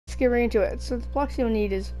get right into it. So the blocks you'll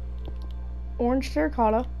need is orange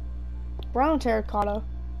terracotta, brown terracotta,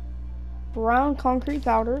 brown concrete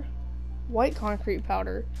powder, white concrete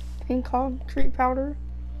powder, pink concrete powder,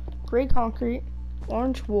 gray concrete,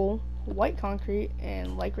 orange wool, white concrete,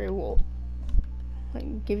 and light gray wool. I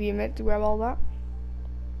can give you a minute to grab all that.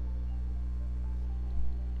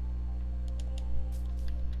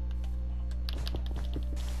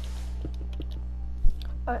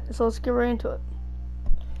 Alright, so let's get right into it.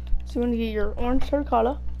 So you want to get your orange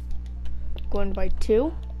terracotta, go in by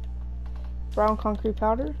 2, brown concrete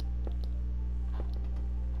powder,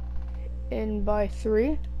 in by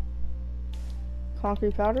 3,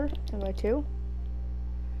 concrete powder, in by 2.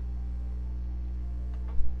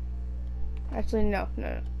 Actually, no.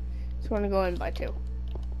 Just want to go in by 2.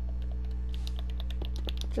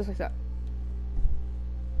 Just like that.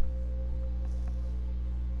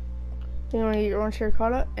 Then you want to get your orange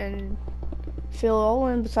terracotta and fill it all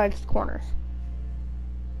in besides the corners.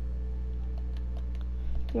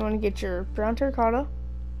 You want to get your brown terracotta,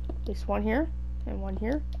 place one here and one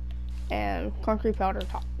here, and concrete powder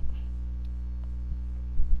top.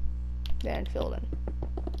 Then fill it in.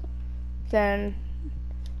 Then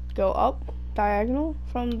go up diagonal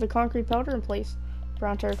from the concrete powder and place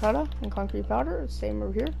brown terracotta and concrete powder, same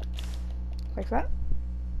over here, like that.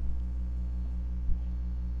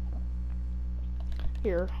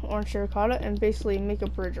 Your orange terracotta and basically make a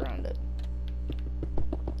bridge around it.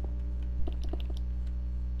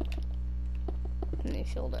 And they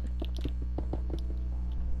filled in.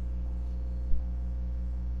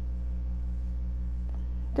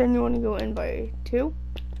 Then you want to go in by 2.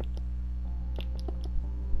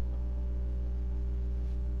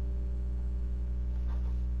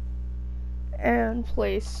 And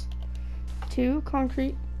place 2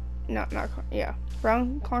 concrete,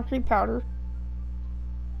 brown concrete powder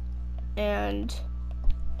and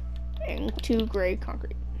 2 gray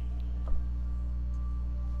concrete.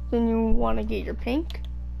 Then you want to get your pink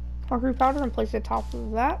concrete powder and place it top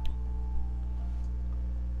of that.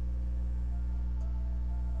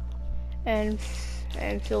 And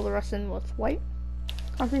fill the rest in with white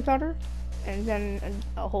concrete powder, and then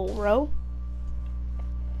a whole row.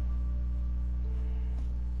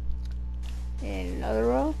 And another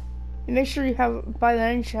row. And make sure you have, by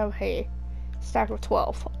then you should have a stack of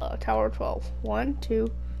 12, tower of 12. 1, 2,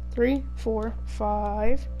 3, 4,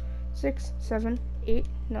 5, 6, 7, 8,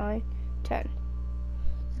 9, 10.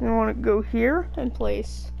 So you want to go here and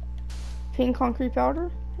place pink concrete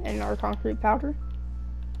powder and our concrete powder.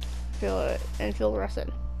 Fill it and fill the rest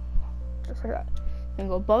in. Just like that. Then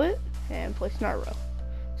go above it and place another row.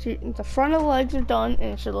 So the front of the legs are done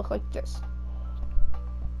and it should look like this.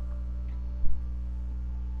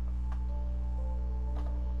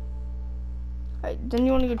 Alright, then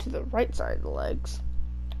you want to go to the right side of the legs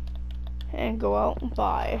and go out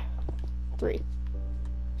by 3.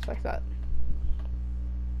 Just like that.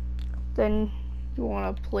 Then you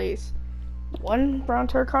want to place 1 brown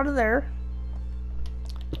terracotta there,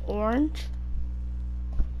 orange,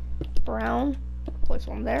 brown, place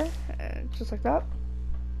 1 there, and just like that.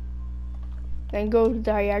 Then go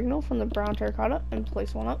diagonal from the brown terracotta and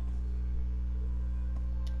place 1 up.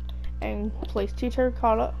 And place 2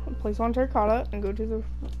 terracotta, place 1 terracotta, and go to the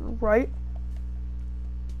right.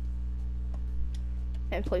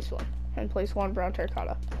 And place 1. And place 1 brown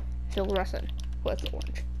terracotta. Fill the rest in with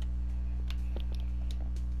orange.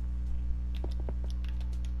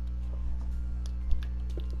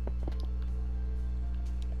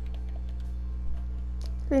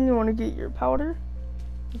 Then you want to get your powder,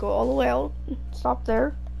 go all the way out, stop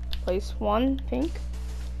there, place 1 pink,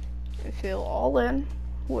 and fill all in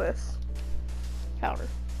with powder.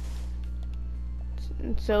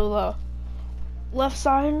 And so the left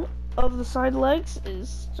side of the side legs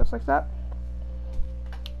is just like that.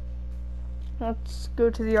 Let's go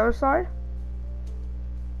to the other side.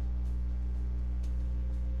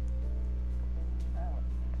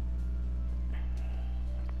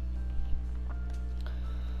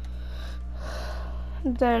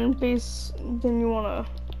 Then you want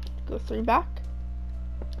to go 3 back,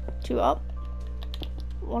 2 up,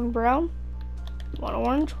 1 brown, 1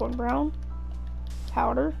 orange, 1 brown,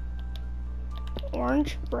 powder,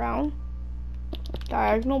 orange, brown,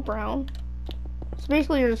 diagonal brown. So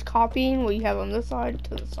basically you're just copying what you have on this side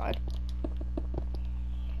to this side.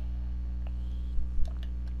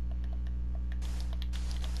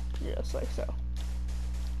 Just like so.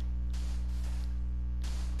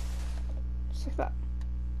 Just like that.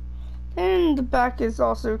 And the back is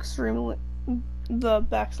also the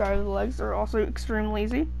back side of the legs are also extremely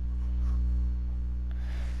easy.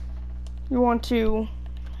 You want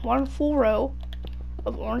 1 full row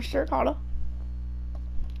of orange terracotta,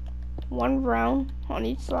 1 brown on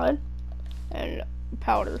each side, and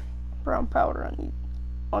brown powder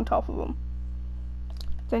on top of them.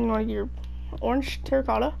 Then you want to get your orange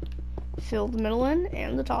terracotta, fill the middle in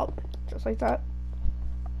and the top, just like that.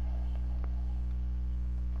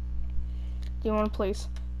 You want to place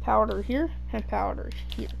powder here and powder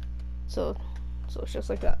here. So it's just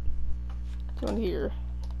like that. You want to get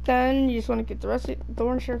then you just want to get the rest of the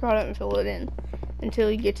orange terracotta and fill it in until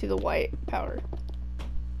you get to the white powder.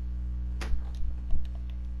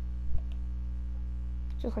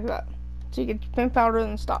 Just like that. So you get pink powder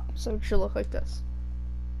and stop. So it should look like this.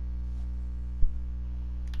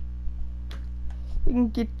 You can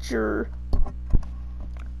get your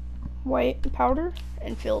white powder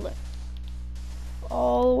and fill it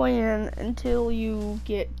all the way in until you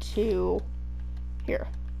get to here.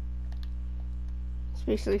 It's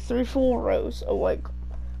basically 3 full rows of white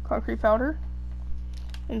concrete powder,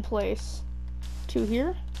 and place 2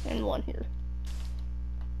 here and 1 here.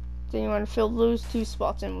 Then you want to fill those 2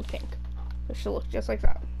 spots in with pink. It should look just like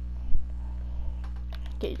that.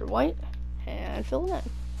 Get your white and fill it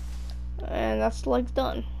in. And that's like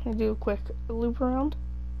done. I do a quick loop around.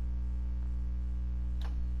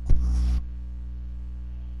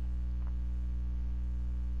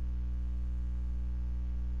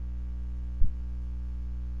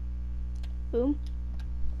 Boom.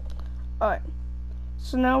 Alright.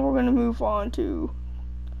 So now we're going to move on to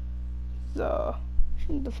the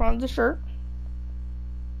front of the shirt.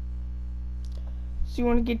 So you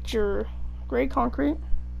want to get your gray concrete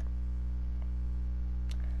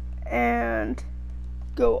and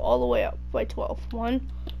go all the way up by 12.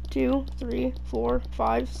 1, 2, 3, 4,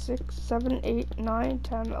 5, 6, 7, 8, 9,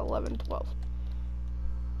 10, 11, 12.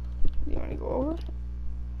 You want to go over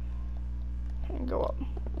and go up.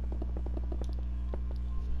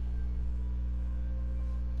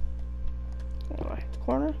 Anyway,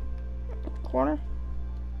 corner,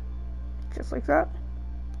 just like that.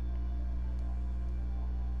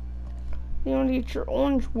 You want to get your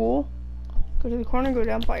orange wool, go to the corner, go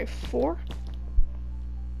down by 4,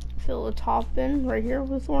 fill the top in right here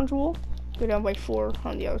with orange wool, go down by 4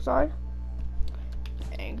 on the other side,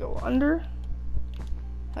 and go under,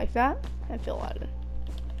 like that, and fill that in.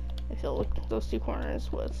 And fill those 2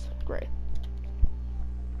 corners with gray.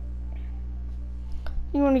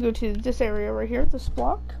 You want to go to this area right here, this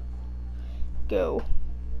block, go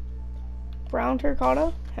brown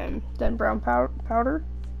terracotta, and then brown powder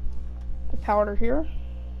here,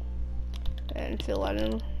 and fill that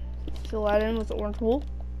in with orange wool.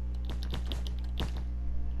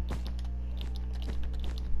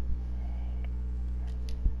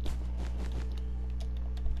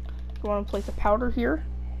 You want to place a powder here,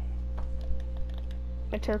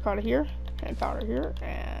 a terracotta here, and powder here,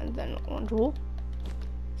 and then orange wool.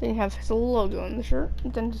 Then you have his logo in the shirt.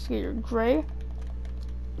 And then just get your gray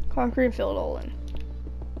concrete and fill it all in.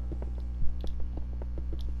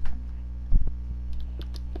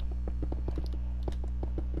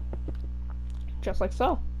 Just like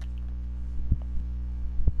so.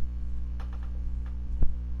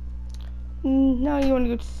 Now you want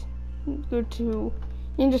to go to you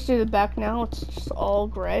can just do the back now. It's just all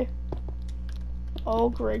gray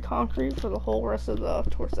concrete for the whole rest of the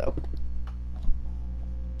torso.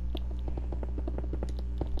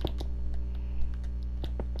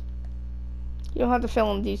 You don't have to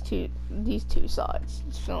fill in these two sides.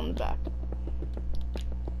 Just fill in the back.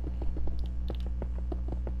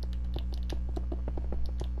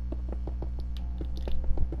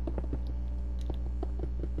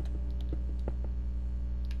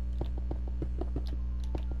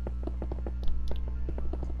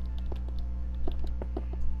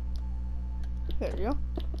 There you go.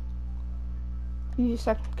 Use a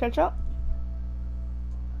second to catch up.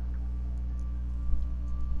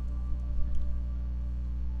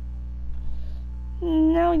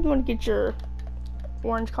 Now you want to get your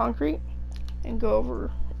orange concrete and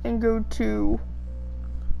go to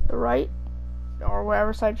the right or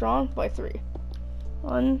whatever side drawn by 3.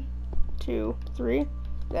 1, 2, 3.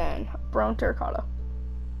 Then brown terracotta.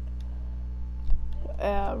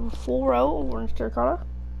 Full row of orange terracotta,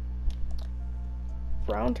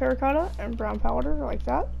 brown terracotta, and brown powder like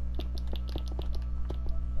that.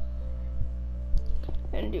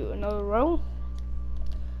 And do another row.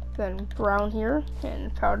 Then brown here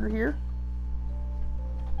and powder here,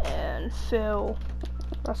 and fill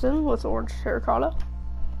the rest in with orange terracotta.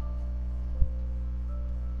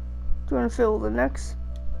 You want to fill the next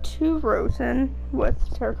 2 rows in with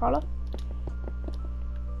terracotta,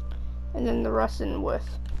 and then the rest in with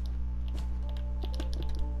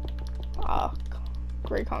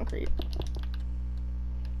gray concrete.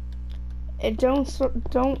 it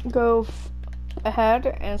don't go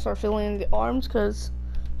ahead and start filling in the arms because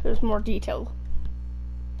there's more detail.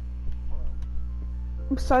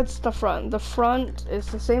 Besides the front is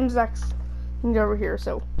the same exact thing over here.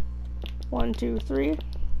 So 1, 2, 3.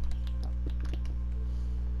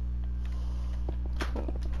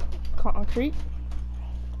 Concrete.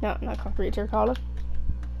 No, not concrete, terracotta.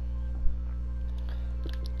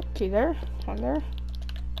 Okay, there, one there.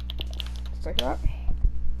 Just like that.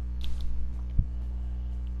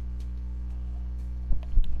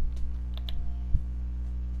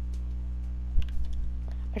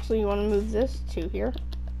 Actually, you want to move this to here.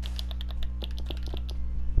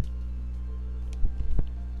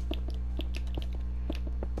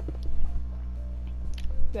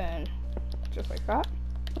 Then, just like that.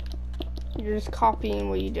 You're just copying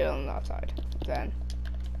what you did on the outside. Then,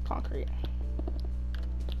 concrete.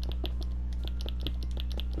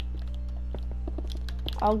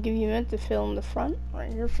 I'll give you a minute to fill in the front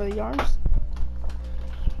right here for the arms.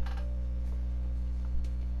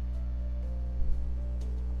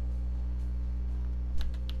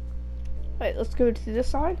 Alright, let's go to this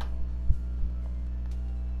side.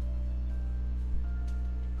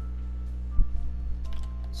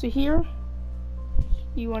 So here,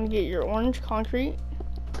 you want to get your orange concrete,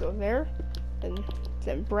 go there, and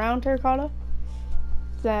then brown terracotta,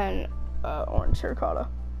 then orange terracotta.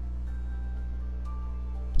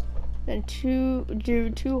 Then do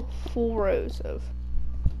two full rows of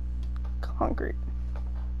concrete.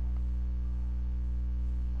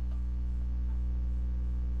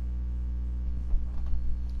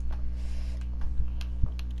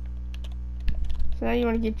 So now you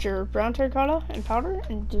want to get your brown terracotta and powder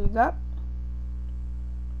and do that.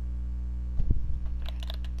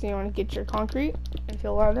 Then you want to get your concrete and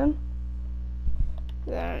fill that in.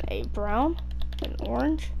 Then a brown, then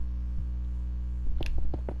orange,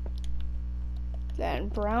 then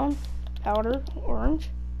brown, powder, orange,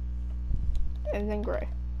 and then gray.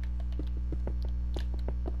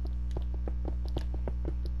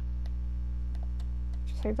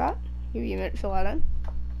 Just like that. Give you a minute to fill that in.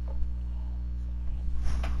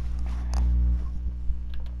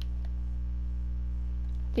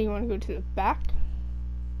 Then you want to go to the back.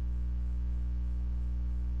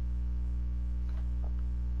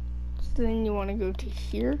 So then you want to go to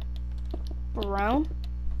here, brown,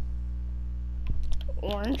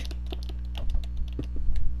 orange,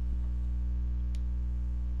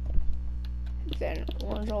 then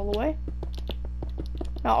orange all the way.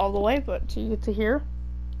 Not all the way, but till you get to here.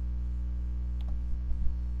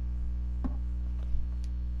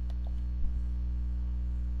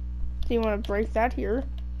 So you want to break that here,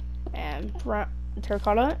 and brown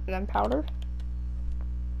terracotta, and then powder,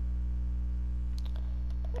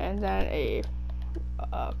 and then a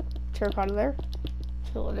terracotta there.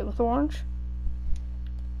 Fill it in with orange,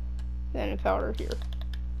 then a powder here,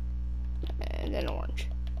 and then orange,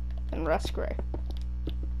 and rest gray.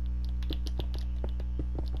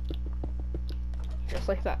 Just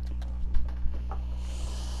like that.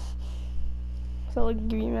 So I'll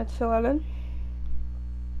give you a minute to fill that in.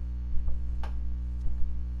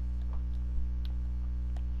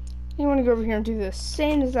 You want to go over here and do the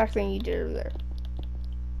same exact thing you did over there.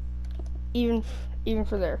 Even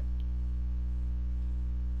for there.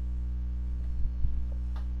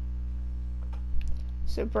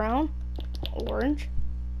 So brown, orange,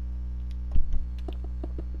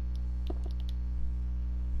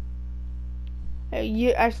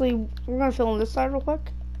 we're gonna fill in this side real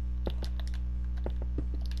quick.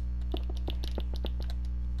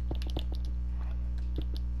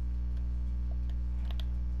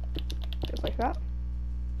 Just like that.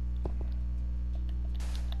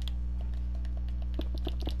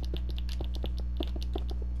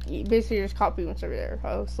 You basically just copy what's over there.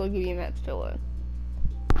 I'll still give you a minute to fill in.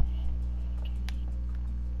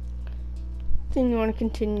 Then you want to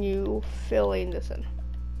continue filling this in.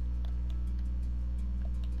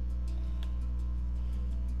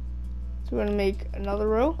 So we're going to make another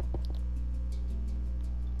row.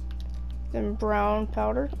 Then brown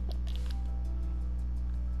powder.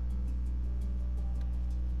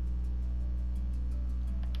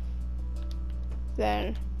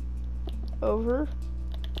 Then over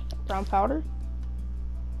brown powder.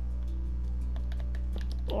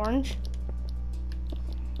 Orange.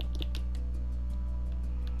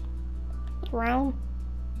 Brown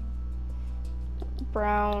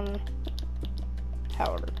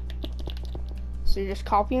powder. So you're just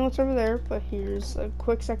copying what's over there, but here's a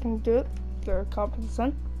quick second to do it. To copy this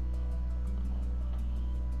in.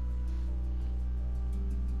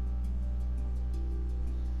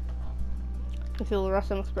 And fill the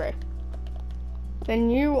rest in with gray. Then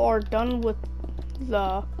you are done with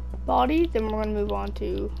the body, then we're going to move on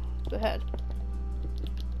to the head.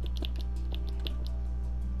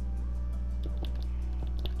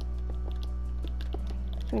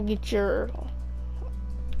 And get your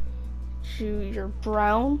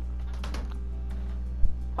brown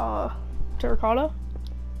terracotta.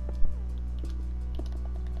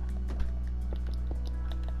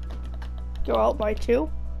 Go out by 2.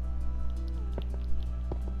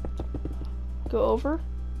 Go over.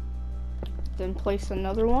 Then place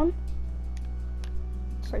another one.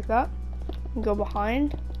 Just like that. And go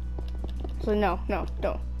behind. So no,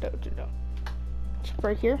 don't. Just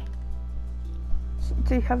right here.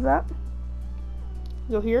 So you have that.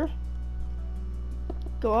 Go here.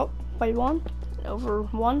 Go up by 1. Over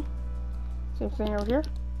 1. Same thing over here.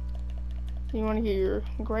 So you want to get your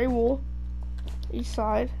gray wool each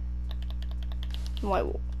side. And white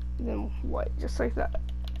wool. Then white, just like that.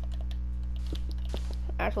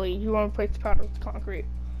 Actually, you want to place the powder with concrete.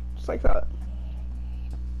 Just like that.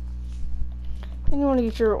 Then you want to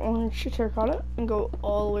get your orange terracotta and go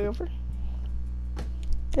all the way over.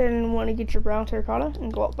 Then you want to get your brown terracotta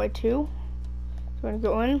and go up by 2. You want to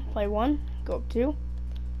go in by 1, go up 2,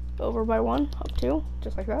 go over by 1, up 2,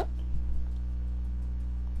 just like that.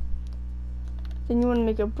 Then you want to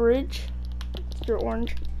make a bridge with your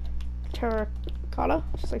orange terracotta,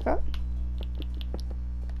 just like that.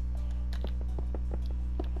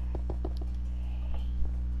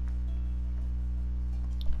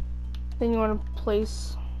 Then you want to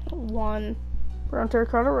place 1 brown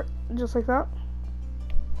terracotta, just like that.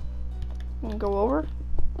 And go over.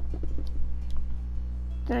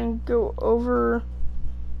 Then go over.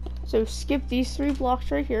 So skip these 3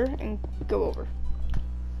 blocks right here and go over.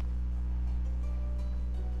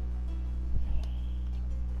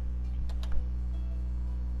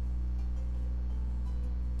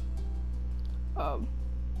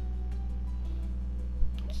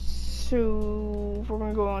 So we're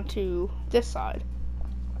gonna go on to this side.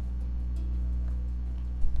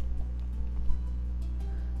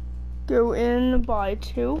 Go in by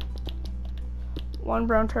 2, 1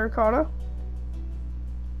 brown terracotta,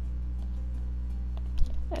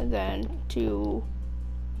 and then 2,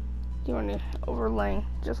 you want to overlaying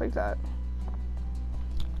just like that.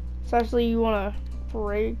 So actually you want to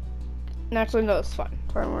break, naturally no, it's fine,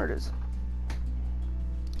 find where it is.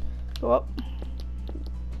 Go up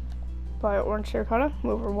by orange terracotta,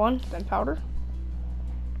 move over 1, then powder.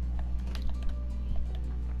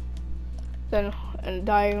 Then and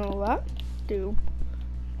diagonal that, do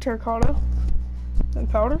terracotta, then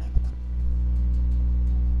powder.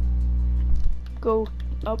 Go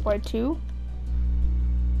up by 2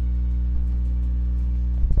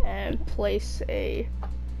 and place a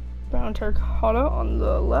brown terracotta on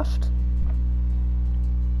the left.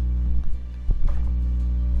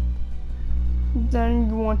 Then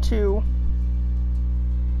you want to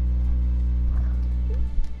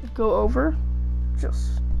go over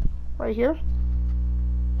just right here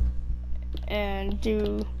and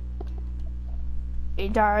do a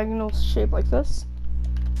diagonal shape like this.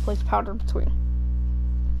 Place powder between.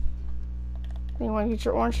 Then you want to get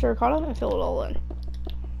your orange terracotta and fill it all in.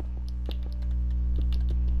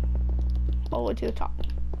 All the way to the top.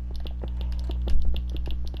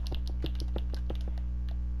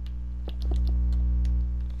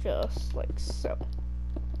 Just like so.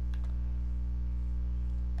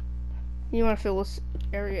 You want to fill this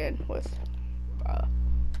area in with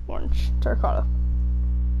orange terracotta.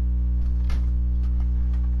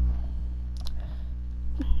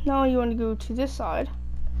 Now you want to go to this side.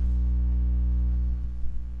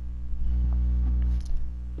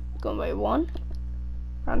 Go by 1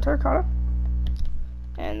 brown terracotta,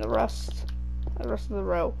 and the rest of the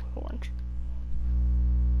row orange.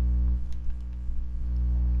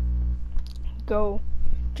 Go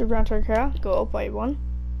to brown terracotta, go up by 1,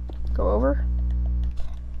 go over,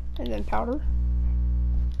 and then powder,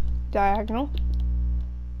 diagonal,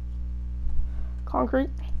 concrete,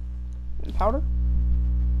 and powder.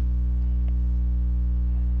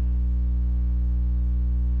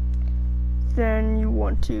 Then you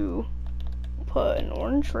want to put an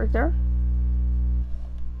orange right there.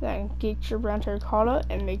 Then get your brown terracotta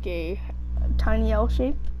and make a tiny L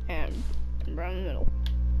shape and brown in the middle.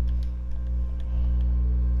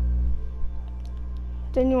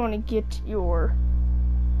 Then you want to get your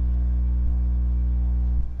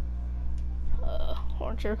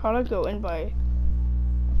orange terracotta, go in by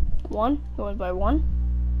 1, go in by 1,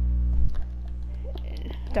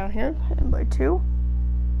 and down here, in by 2,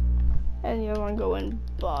 and the other one go in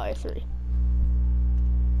by 3.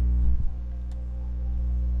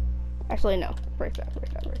 Actually, no, break that.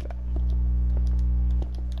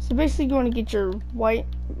 So basically you want to get your white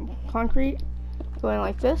concrete going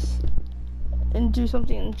like this and do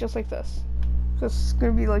something just like this. So it's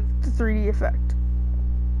going to be like the 3D effect.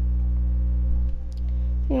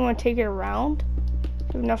 And you want to take it around. You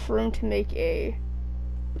have enough room to make a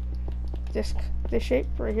this shape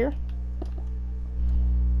right here.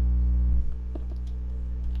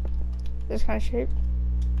 This kind of shape.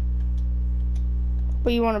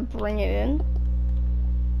 But you want to bring it in.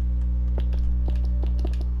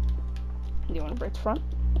 You want to break the front.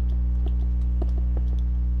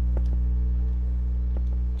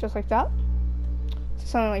 Just like that. So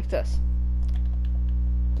something like this.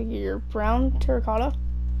 Take your brown terracotta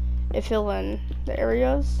and fill in the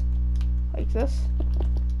areas like this.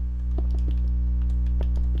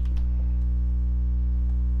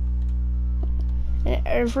 And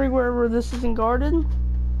everywhere where this isn't guarded,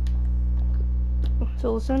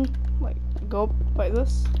 fill this in, like go up like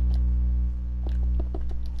this.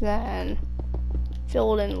 Then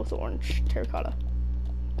fill it in with orange terracotta.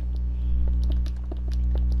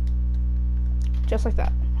 Just like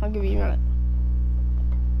that. I'll give you a minute.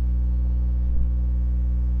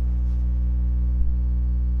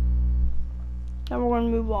 Now we're going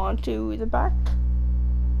to move on to the back,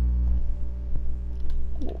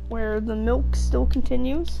 where the milk still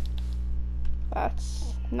continues.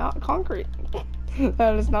 That's not concrete.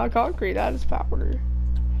 That is not concrete, that is powder.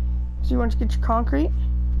 So you want to get your concrete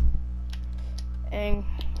and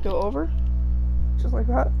go over, just like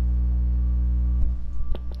that.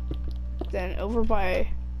 Then over by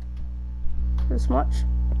this much.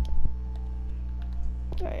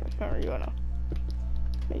 Okay, remember you wanna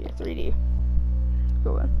make it 3D.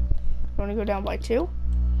 Go in. You wanna go down by 2.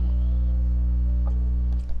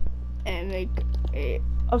 And make a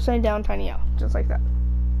upside down tiny L, just like that.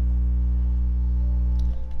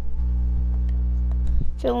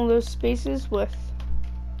 Fill in those spaces with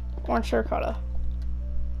orange terracotta.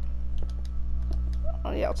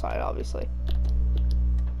 On the outside, obviously.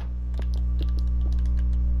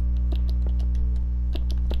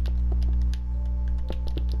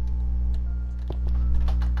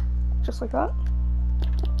 Just like that.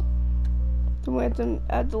 Then we have to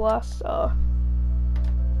add the last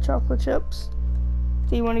chocolate chips.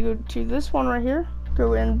 So you want to go to this one right here.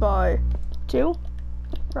 Go in by 2.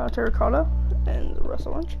 Brown terracotta and the rest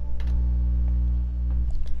orange.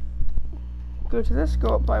 Go to this.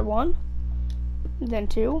 Go up by 1. Then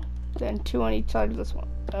 2. Then 2 on each side of this one,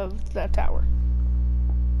 of that tower.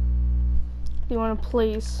 You want to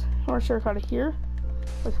place orange terracotta here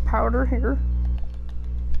with powder here.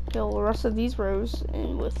 Fill the rest of these rows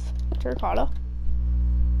in with terracotta.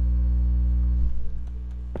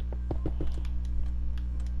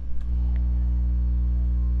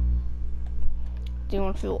 Do you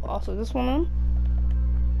want to fill also this one in? Do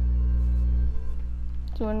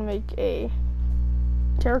you want to make a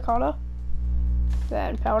terracotta,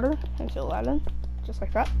 then powder, and fill that in, just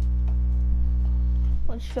like that?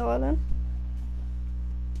 Let's fill that in.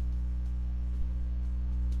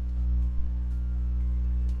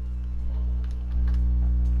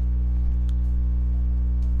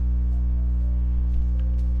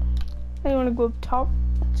 And you want to go up top,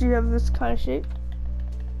 so you have this kind of shape.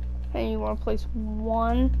 And you want to place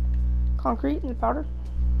 1 concrete in the powder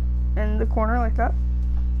in the corner like that.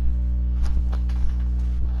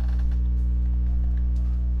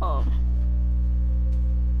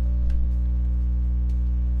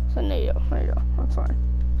 So there you go, that's fine.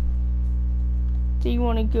 So you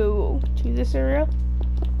want to go to this area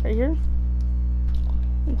right here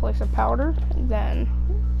and place a powder, and then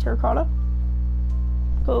terracotta.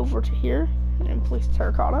 Go over to here and place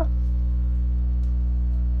terracotta.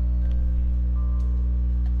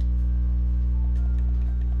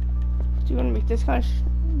 Do you want to make this kind of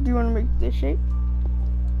do you want to make this shape?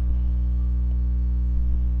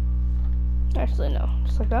 Actually, no.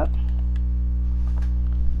 Just like that.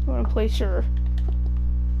 You want to place your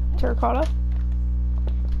terracotta.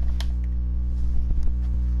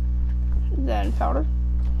 Then powder.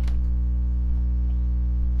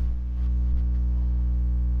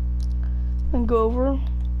 And go over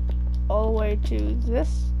all the way to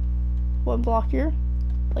this 1 block here.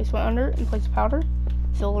 Place 1 under and place powder.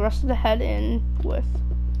 Fill the rest of the head in with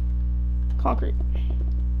concrete.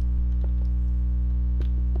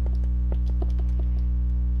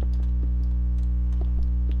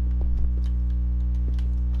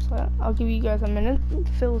 So I'll give you guys a minute to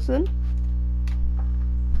fill this in.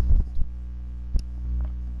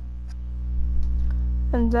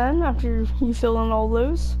 And then after you fill in all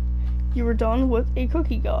those, you are done with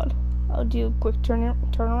Acookiegod. I'll do a quick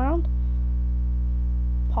turnaround.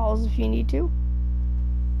 Pause if you need to.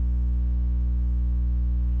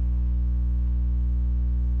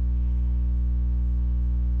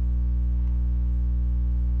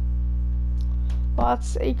 Well,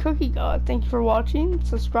 that's Acookiegod. Thank you for watching.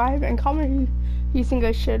 Subscribe and comment who you think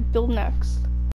I should build next.